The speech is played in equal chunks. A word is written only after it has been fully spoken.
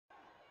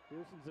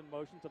Pearson's in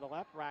motion to the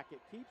left.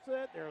 Rackett keeps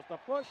it. There's the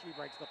push. He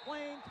breaks the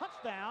plane.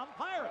 Touchdown,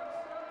 Pirates.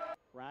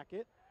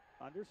 Rackett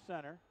under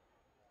center.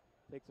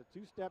 Takes a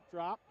two-step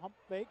drop. Pump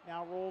fake.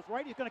 Now rolls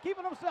right. He's going to keep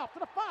it himself to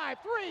the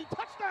 5-3.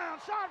 Touchdown,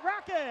 Sean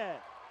Rackett.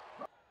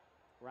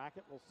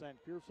 Rackett will send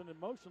Pearson in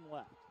motion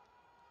left.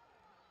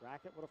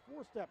 Rackett with a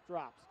four-step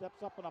drop.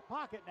 Steps up in a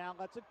pocket now.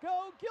 Lets it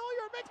go.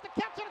 Gilliard makes the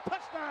catch and a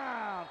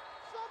touchdown.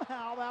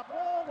 Somehow that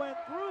ball went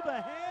through the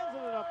hands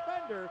of the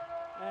defender,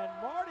 and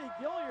Marty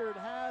Gilliard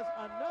has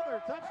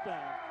another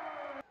touchdown.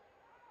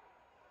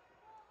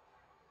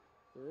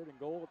 3rd and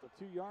goal at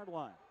the 2-yard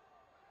line.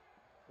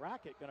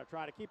 Rackett going to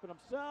try to keep it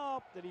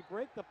himself. Did he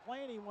break the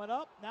plane? He went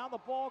up. Now the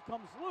ball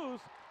comes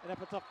loose. And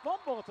if it's a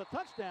fumble, it's a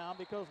touchdown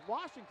because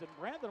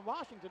Brandon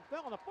Washington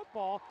fell on the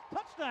football.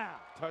 Touchdown.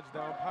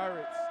 Touchdown,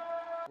 Pirates.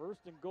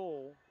 1st and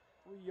goal,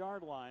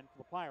 3-yard line for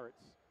the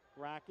Pirates.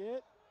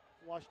 Rackett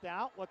flushed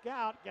out. Look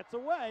out. Gets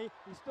away.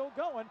 He's still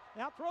going.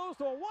 Now throws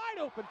to a wide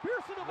open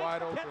Pearson who makes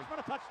the catch for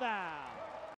a touchdown.